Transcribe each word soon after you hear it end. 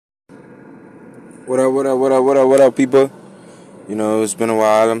What up, people? It's been a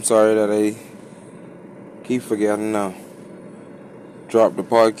while. I'm sorry that I keep forgetting to drop the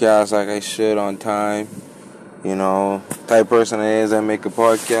podcast like I should on time. Type person I is, I make a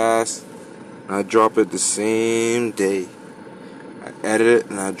podcast, I drop it the same day. I edit it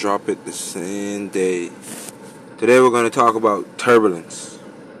and I drop it the same day. Today we're going to talk about turbulence.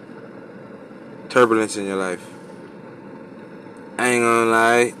 Turbulence in your life. I ain't gonna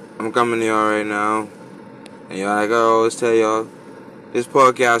lie, I'm coming to y'all right now. And y'all like I always tell y'all, this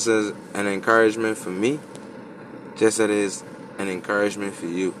podcast is an encouragement for me, just as it is an encouragement for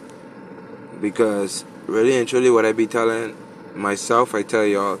you. Because really and truly what I be telling myself, I tell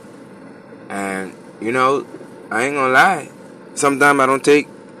y'all. And, I ain't gonna lie. Sometimes I don't take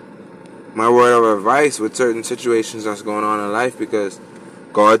my word of advice with certain situations that's going on in life because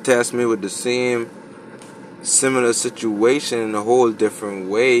God tests me with the similar situation in a whole different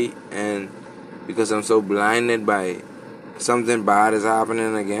way, and because I'm so blinded by something bad is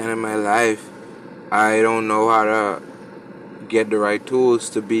happening again in my life, I don't know how to get the right tools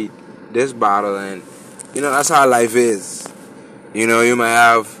to beat this battle. And that's how life is. You might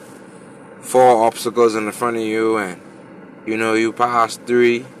have 4 obstacles in the front of you, and you pass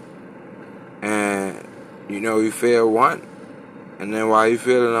 3, and you fail 1, and then while you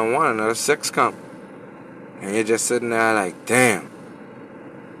failing on 1, another 6 come. And you're just sitting there like, damn,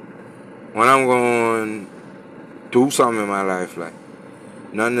 when I'm going to do something in my life, like,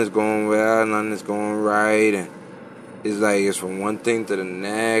 nothing is going well, nothing is going right, and it's like, it's from one thing to the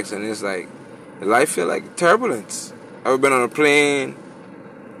next, and it's like, life feel like turbulence. I've been on a plane,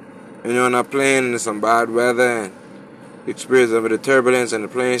 on a plane, and there's some bad weather, and you experience of the turbulence, and the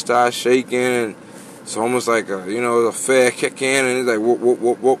plane starts shaking, and it's almost like a fear kick in, and it's like, whoop, whoop,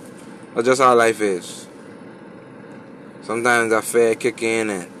 whoop, whoop. That's just how life is. Sometimes that fear kick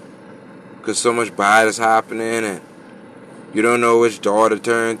in, and because so much bad is happening, and you don't know which door to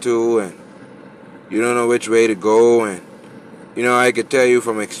turn to, and you don't know which way to go, and I could tell you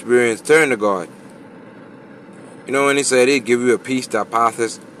from experience, turn to God. When he said he'd give you a peace that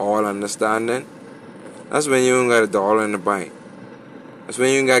passeth all understanding, that's when you ain't got $1 in the bank. That's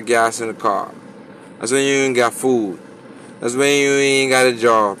when you ain't got gas in the car. That's when you ain't got food. That's when you ain't got a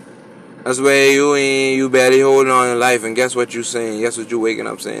job. That's where you barely holding on to life, and guess what you saying? Guess what you waking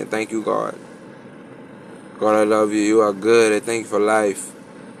up saying? Thank you, God. God, I love you. You are good. I thank you for life.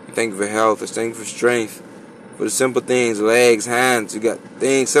 I thank you for health. I thank you for strength. For the simple things, legs, hands. You got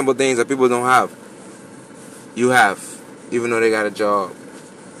simple things that people don't have. You have, even though they got a job,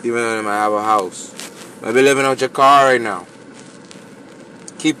 even though they might have a house. Might be living out your car right now.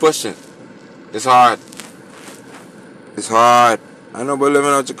 Keep pushing. It's hard. It's hard. I know, but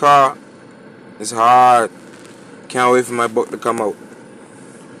living out your car, it's hard. Can't wait for my book to come out.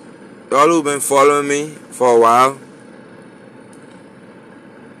 Y'all who've been following me for a while,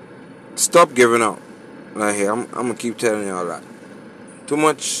 stop giving up. Like, here, I'm going to keep telling y'all that. Too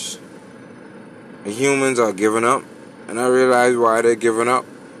much humans are giving up, and I realize why they're giving up.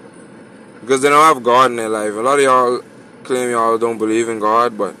 Because they don't have God in their life. A lot of y'all claim y'all don't believe in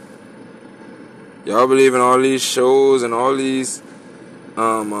God, but y'all believe in all these shows and all these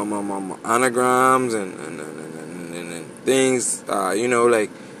anagrams and things, like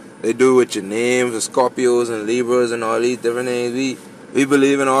they do with your names, the Scorpios and Libras and all these different names. We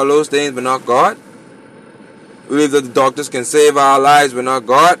believe in all those things, but not God. We believe that the doctors can save our lives, but not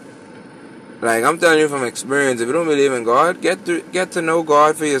God. Like, I'm telling you from experience, if you don't believe in God, get to know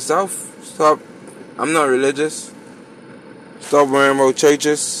God for yourself. Stop. I'm not religious. Stop worrying about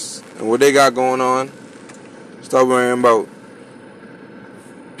churches and what they got going on. Stop worrying about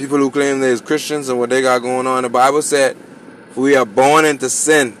people who claim they're Christians and what they got going on. The Bible said, we are born into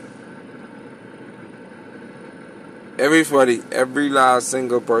sin. Everybody, every last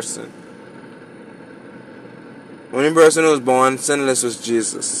single person. Only person who was born sinless was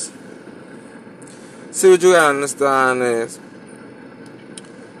Jesus. See, what you gotta understand is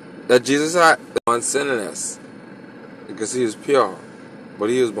that Jesus had born sinless because he was pure, but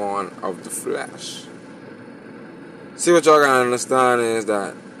he was born of the flesh. See, what y'all gotta understand is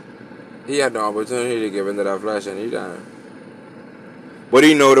that he had the opportunity to give into that flesh, and he didn't. But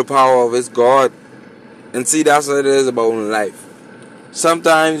he know the power of his God. And see, that's what it is about in life.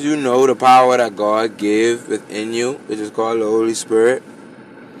 Sometimes you know the power that God gave within you, which is called the Holy Spirit,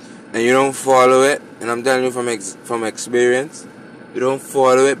 and you don't follow it. And I'm telling you from experience, you don't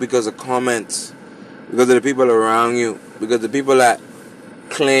follow it because of comments, because of the people around you, because the people that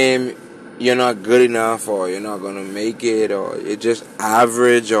claim you're not good enough, or you're not going to make it, or you're just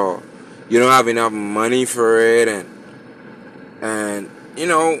average, or you don't have enough money for it, and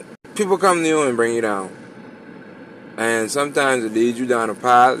people come to you and bring you down. And sometimes it leads you down a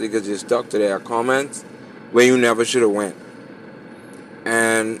path because you're stuck to their comments where you never should have went.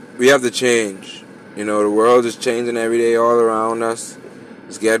 And we have to change. You know, the world is changing every day all around us.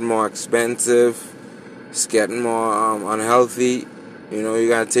 It's getting more expensive. It's getting more unhealthy. You know, you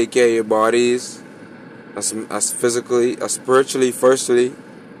gotta take care of your bodies. As physically, as spiritually, firstly.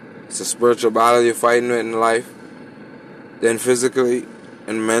 It's a spiritual battle you're fighting with in life. Then physically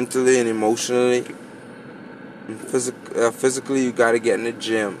and mentally and emotionally. And physically, you gotta get in the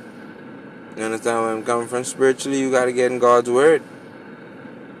gym. You understand where I'm coming from? Spiritually, you gotta get in God's word.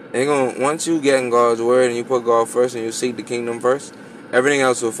 Once you get in God's word and you put God first and you seek the kingdom first, everything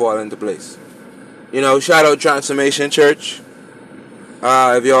else will fall into place. You know, shout out Transformation Church.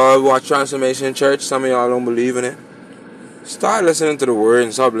 If y'all watch Transformation Church, some of y'all don't believe in it. Start listening to the word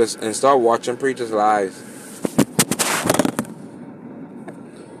and start watching preachers' lives.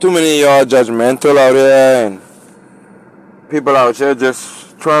 Too many of y'all judgmental out there, and people out here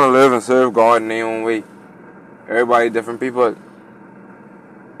just trying to live and serve God in their own way. Everybody different people.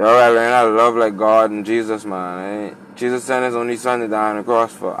 Y'all gotta learn how to love like God and Jesus, man. Jesus sent his only son to die on the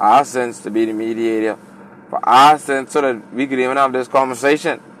cross for our sins, to be the mediator for our sins, so that we could even have this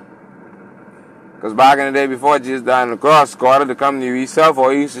conversation. Because back in the day before Jesus died on the cross, God had to come to you himself,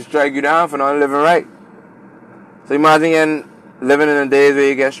 or he used to strike you down for not living right. So imagine living in the days where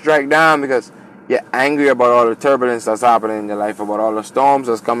you get struck down because you're angry about all the turbulence that's happening in your life, about all the storms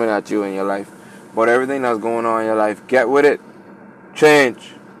that's coming at you in your life, about everything that's going on in your life. Get with it.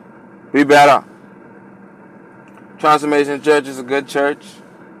 Change. Be better. Transformation Church is a good church.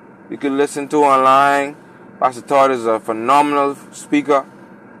 You can listen to online. Pastor Todd is a phenomenal speaker.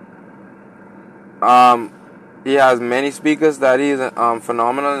 He has many speakers that he's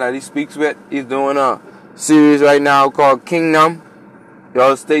phenomenal that he speaks with. He's doing a series right now called Kingdom.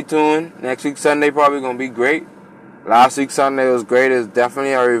 Y'all stay tuned. Next week Sunday probably gonna be great. Last week Sunday was great. It's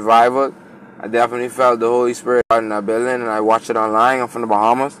definitely a revival. I definitely felt the Holy Spirit out in that building, and I watched it online. I'm from the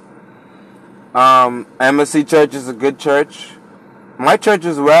Bahamas. Embassy Church is a good church. My church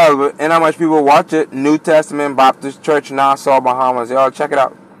as well, but not much people watch it. New Testament Baptist Church, Nassau, Bahamas. Y'all check it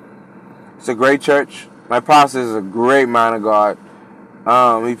out. It's a great church. My pastor is a great man of God.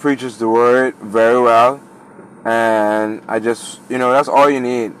 He preaches the word very well. And I just, that's all you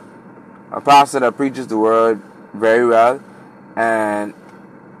need. A pastor that preaches the word very well and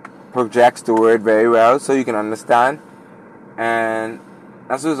projects the word very well so you can understand. And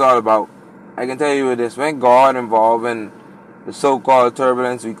that's what it's all about. I can tell you this, when God involved in the so-called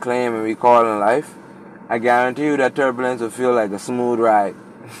turbulence we claim and we call in life, I guarantee you that turbulence will feel like a smooth ride.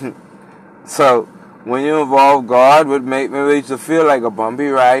 So, when you involve God, what maybe it used to feel like a bumpy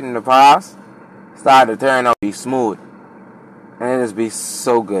ride in the past, start to turn out to be smooth. And it just be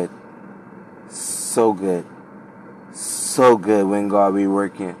so good. So good. So good when God be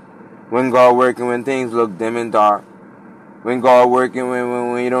working. When God working when things look dim and dark. When God working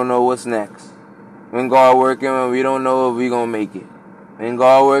when you don't know what's next. When God working when we don't know if we gonna make it. When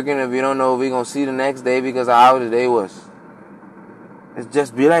God working if we don't know if we gonna see the next day because of how the day was. It's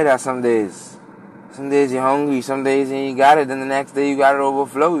just be like that some days. Some days you're hungry, some days you ain't got it, then the next day you got it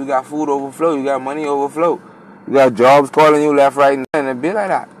overflow. You got food overflow, you got money overflow. You got jobs calling you left, right, and it be like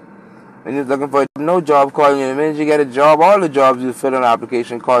that. When you're looking for no job calling you, the minute you get a job, all the jobs you fill in an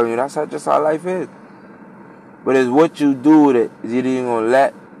application calling you. That's just how life is. But it's what you do with it. Is either you're going to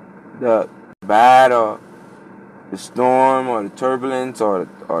let the bad or the storm or the turbulence or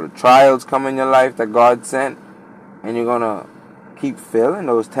the trials come in your life that God sent, and you're going to keep failing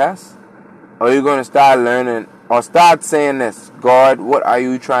those tests, or you're going to start learning or start saying this: God, what are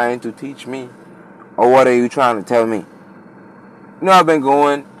you trying to teach me, or what are you trying to tell me? I've been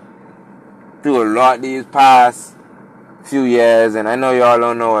going through a lot these past few years, and I know y'all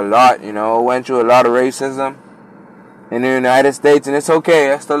don't know a lot. I went through a lot of racism in the United States, and it's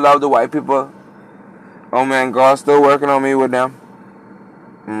okay. I still love the white people. Oh man, God's still working on me with them.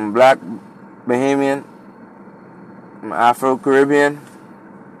 I'm Black, Bahamian, I'm Afro-Caribbean,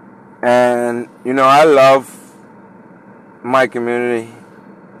 and I love my community.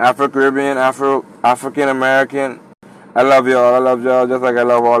 Afro-Caribbean, African-American. I love y'all. I love y'all just like I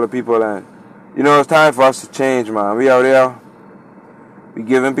love all the people. And it's time for us to change, man. We out there. We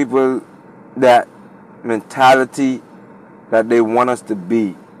giving people that mentality that they want us to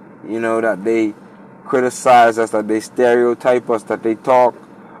be. That they criticize us, that they stereotype us, that they talk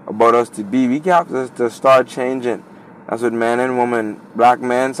about us to be. We got to start changing. That's what men and women, black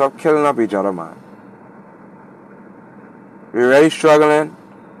men, stop killing up each other, man. We're already struggling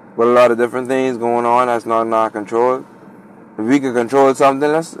with a lot of different things going on that's not in our control. If we can control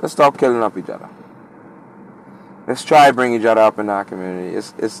something, let's stop killing up each other. Let's try to bring each other up in our community.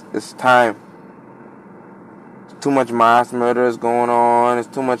 It's time. There's too much mass murders going on. There's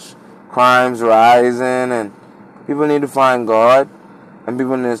too much crimes rising, and people need to find God, and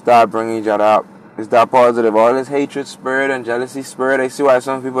people need to start bringing each other up. It's that positive. All this hatred spirit and jealousy spirit, I see why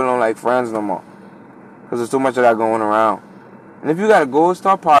some people don't like friends no more. Because there's too much of that going around. And if you got to go,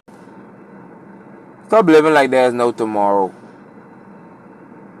 stop living like there's no tomorrow.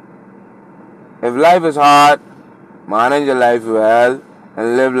 If life is hard, manage your life well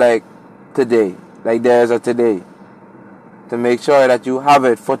and live like today, like there's a today, to make sure that you have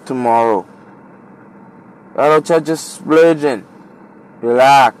it for tomorrow. Y'all don't just splurging,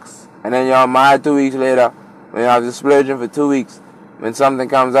 relax, and then y'all mad 2 weeks later when y'all just splurging for 2 weeks. When something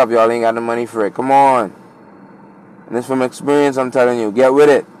comes up, y'all ain't got the money for it. Come on. And it's from experience, I'm telling you. Get with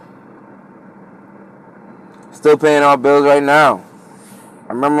it. Still paying all bills right now.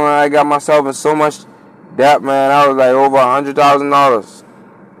 I remember when I got myself in so much debt, man. I was like over $100,000.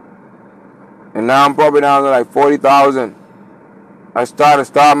 And now I'm probably down to like $40,000. I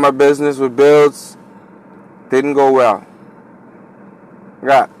started my business with bills. Didn't go well. I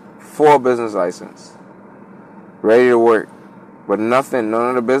got 4 business licenses. Ready to work. But none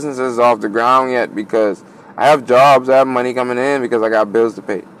of the businesses is off the ground yet because I have jobs, I have money coming in because I got bills to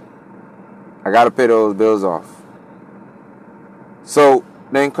pay. I got to pay those bills off. So,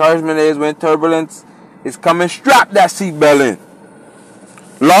 the encouragement is when turbulence is coming, strap that seatbelt in.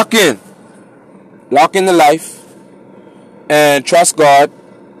 Lock in. Lock in the life. And trust God.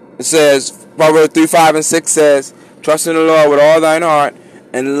 It says, Proverbs 3, 5, and 6 says, trust in the Lord with all thine heart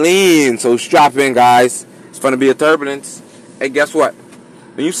and lean. So strap in, guys. It's going to be a turbulence. Hey, guess what?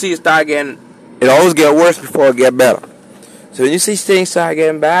 When you see it start getting, it always get worse before it get better. So when you see things start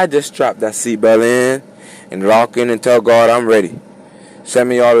getting bad, just strap that seatbelt in and lock in and tell God, I'm ready. Send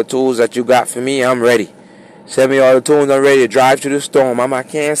me all the tools that you got for me, I'm ready. Send me all the tools, I'm ready to drive through the storm. I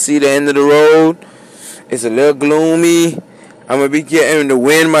can't see the end of the road. It's a little gloomy. I'm going to be getting, the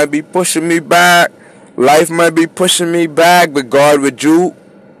wind might be pushing me back. Life might be pushing me back. But God, with you,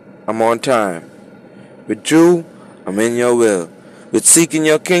 I'm on time. With you, I'm in your will. With seeking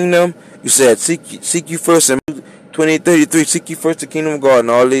your kingdom, you said, seek you first. In 20:33, seek you first the kingdom of God, and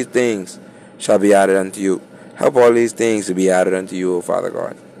all these things shall be added unto you. Help all these things to be added unto you, O Father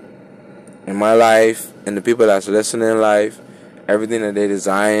God. In my life, and the people that's listening in life, everything that they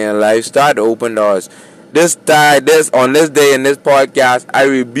desire in life, start to open doors. On this day in this podcast, I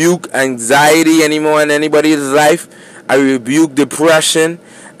rebuke anxiety anymore in anybody's life. I rebuke depression.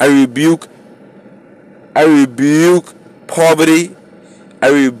 I rebuke poverty. I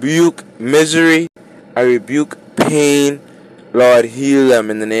rebuke misery. I rebuke pain. Lord, heal them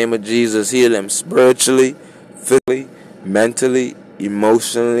in the name of Jesus. Heal them spiritually, physically, mentally,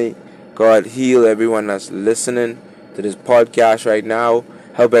 emotionally. God, heal everyone that's listening to this podcast right now.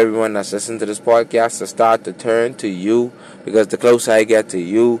 Help everyone that's listening to this podcast to start to turn to you, because the closer I get to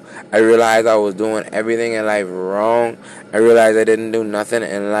you, I realize I was doing everything in life wrong. I realize I didn't do nothing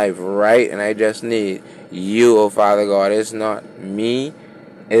in life right, and I just need you, oh Father God. It's not me,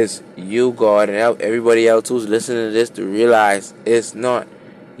 it's you, God, and help everybody else who's listening to this to realize it's not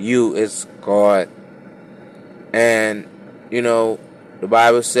you, it's God. And, the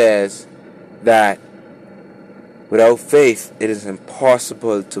Bible says that without faith, it is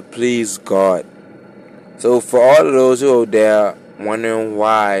impossible to please God. So for all of those who are there wondering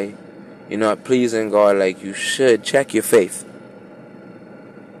why you're not pleasing God like you should, check your faith.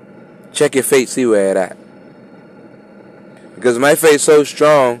 Check your faith, see where it's at. Because my faith's so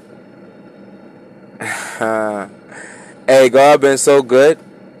strong. Hey, God been so good.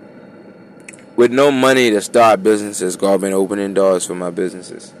 With no money to start businesses, God been opening doors for my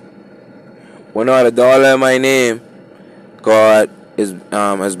businesses. With not a dollar in my name, God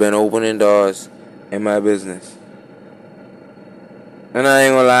has been opening doors in my business. And I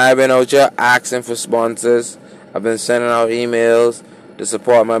ain't gonna lie, I've been out here asking for sponsors. I've been sending out emails to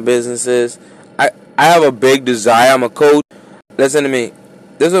support my businesses. I have a big desire. I'm a coach. Listen to me.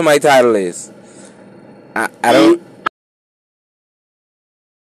 This is what my title is. I don't...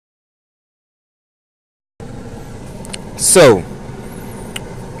 So,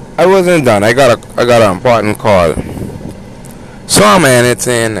 I wasn't done. I got an important call. So I'm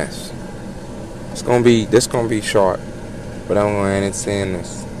entertaining this. This gonna be short, but I'm gonna entertain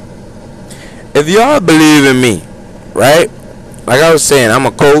this. If y'all believe in me, right? Like I was saying, I'm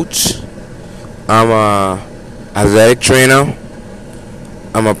a coach. I'm a athletic trainer.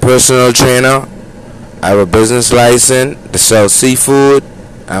 I'm a personal trainer. I have a business license to sell seafood.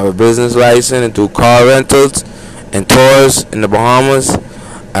 I have a business license to do car rentals. and tours in the Bahamas.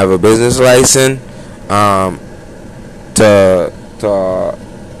 I have a business license to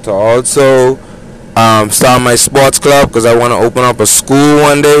also start my sports club, because I want to open up a school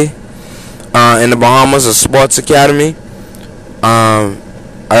one day in the Bahamas, a sports academy. I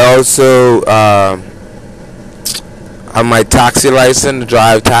also have my taxi license to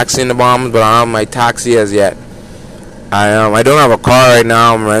drive taxi in the Bahamas, but I don't have my taxi as yet. I don't have a car right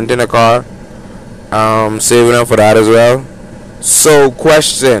now. I'm renting a car. Saving up for that as well. So,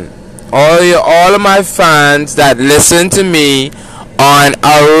 question: all of my fans that listen to me on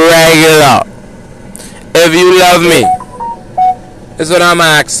a regular, if you love me, that's what I'm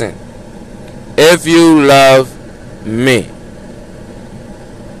asking. If you love me,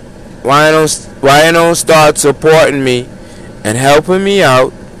 why don't start supporting me and helping me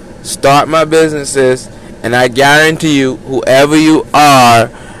out, start my businesses, and I guarantee you, whoever you are,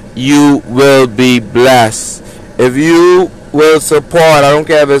 you will be blessed. If you will support, I don't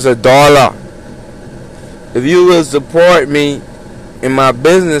care if it's $1, if you will support me in my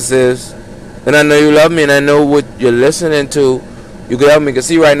businesses, then I know you love me, and I know what you're listening to. You can help me, because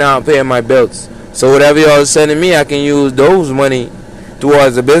see, right now I'm paying my bills, so whatever y'all sending me, I can use those money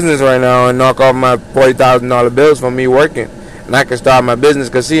towards the business right now and knock off my $40,000 bills from me working, and I can start my business.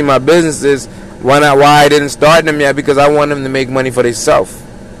 Because see, my business is why I didn't start them yet, because I want them to make money for themselves.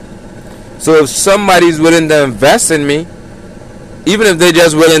 So if somebody's willing to invest in me, even if they're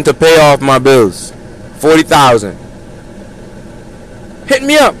just willing to pay off my bills, $40,000, hit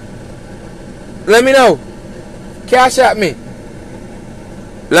me up. Let me know. Cash at me.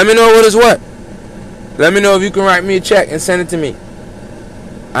 Let me know what is what. Let me know if you can write me a check and send it to me.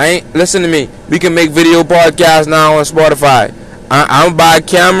 Listen to me. We can make video podcasts now on Spotify. I'm buy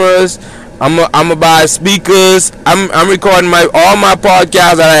cameras. I'm gonna buy speakers. I'm recording all my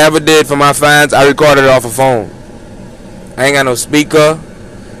podcasts that I ever did for my fans. I recorded it off a phone. I ain't got no speaker.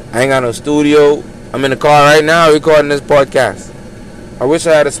 I ain't got no studio. I'm in the car right now recording this podcast. I wish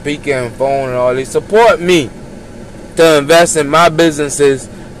I had a speaker and phone and all these. Support me to invest in my businesses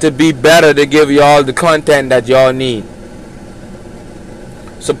to be better, to give y'all the content that y'all need.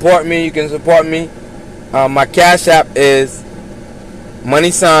 Support me. You can support me. My Cash App is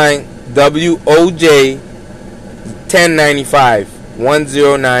 $WOJ 1095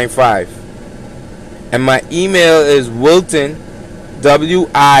 1095, and my email is Wilton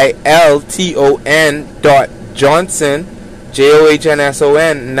WILTON.Johnson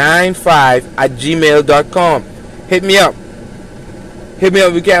JOHNSON 95@gmail.com. Hit me up. Hit me up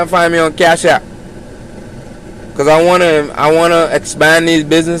if you can't find me on Cash App, because I wanna expand these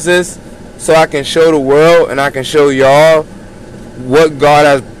businesses so I can show the world and I can show y'all what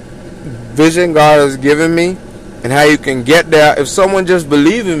vision God has given me and how you can get there. If someone just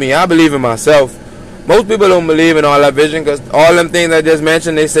believes in me, I believe in myself. Most people don't believe in all that vision, because all them things I just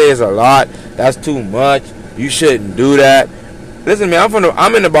mentioned, they say is a lot. That's too much. You shouldn't do that. Listen to me, I'm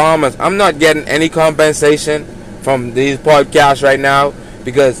in the Bahamas. I'm not getting any compensation from these podcasts right now,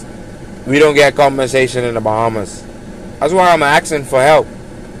 because we don't get compensation in the Bahamas. That's why I'm asking for help.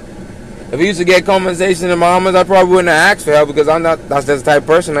 If we used to get compensation in the Bahamas, I probably wouldn't have asked for help, because that's the type of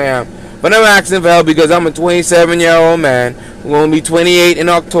person I am. But I'm asking for help because I'm a 27-year-old man who's going to be 28 in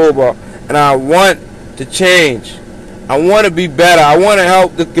October, and I want to change. I want to be better. I want to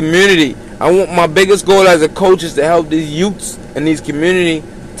help the community. My biggest goal as a coach is to help these youths in these community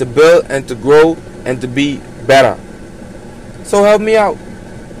to build and to grow and to be better. So help me out.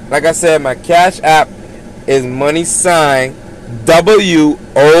 Like I said, my Cash App is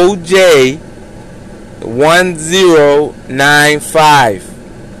 $WOJ 1095.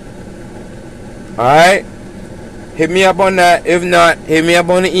 Alright? Hit me up on that. If not, hit me up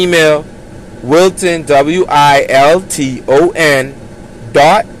on the email, Wilton WILTON.JOHNSON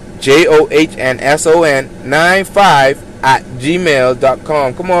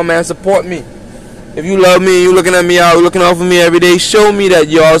 95@gmail.com. Come on, man, support me. If you love me, you looking at me out, looking out for me every day, show me that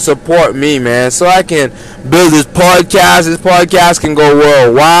y'all support me, man, so I can build this podcast. This podcast can go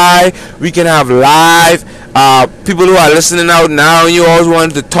worldwide. We can have live people who are listening out now, and you always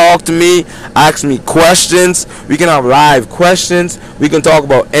wanted to talk to me, ask me questions. We can have live questions. We can talk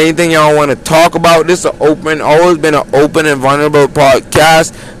about anything y'all want to talk about. This is always been an open and vulnerable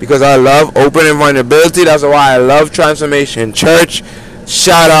podcast, because I love open and vulnerability. That's why I love Transformation Church.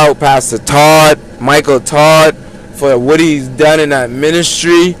 Shout out Pastor Michael Todd, for what he's done in that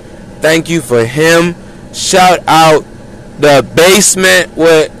ministry. Thank you for him. Shout out The Basement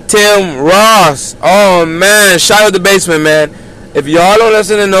with Tim Ross. Oh man, shout out The Basement, man. If y'all don't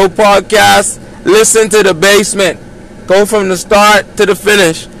listen to no podcast, listen to The Basement. Go from the start to the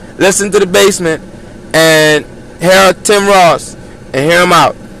finish. Listen to The Basement, and hear Tim Ross and hear him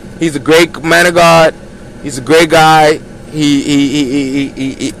out. He's a great man of God. He's a great guy.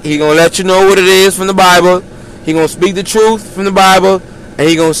 He gonna let you know what it is from the Bible. He gonna speak the truth from the Bible, and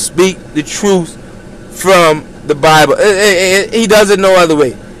he gonna speak the truth from the Bible. He does it no other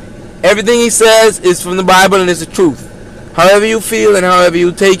way. Everything he says is from the Bible and it's the truth. However you feel and however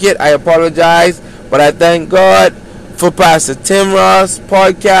you take it, I apologize, but I thank God for Pastor Tim Ross'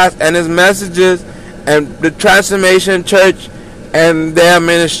 podcast and his messages and the Transformation Church and their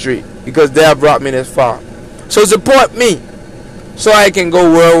ministry, because they have brought me this far. So support me so I can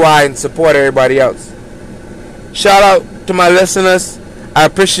go worldwide and support everybody else. Shout out to my listeners. I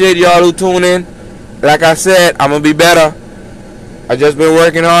appreciate y'all who tune in. Like I said, I'm going to be better. I just been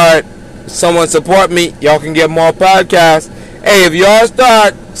working hard. Someone support me. Y'all can get more podcasts. Hey, if y'all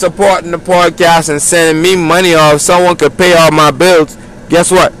start supporting the podcast and sending me money, or if someone could pay all my bills,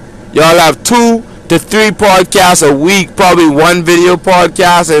 guess what? Y'all have 2 to 3 podcasts a week. Probably 1 video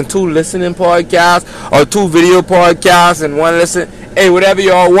podcast and 2 listening podcasts, or 2 video podcasts and 1 listen. Hey, whatever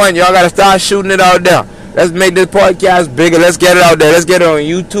y'all want, y'all got to start shooting it out there. Let's make this podcast bigger. Let's get it out there. Let's get it on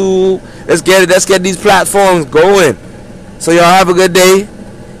YouTube. Let's get these platforms going. So y'all have a good day.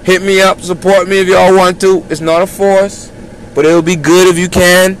 Hit me up. Support me if y'all want to. It's not a force, but it'll be good if you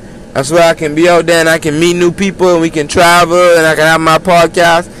can. That's where I can be out there and I can meet new people and we can travel and I can have my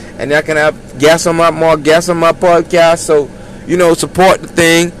podcast and I can have more guests on my podcast. So, support the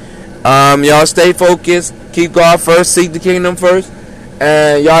thing. Y'all stay focused. Keep God first. Seek the kingdom first.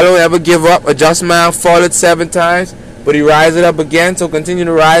 And y'all don't ever give up. A just man falleth 7 times, but he rises up again. So continue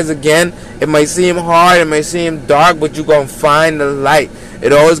to rise again. It might seem hard, it may seem dark, but you're going to find the light.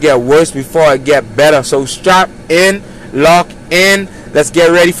 It always get worse before it get better. So strap in, lock in. Let's get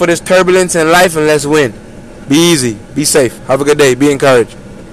ready for this turbulence in life and let's win. Be easy. Be safe. Have a good day. Be encouraged.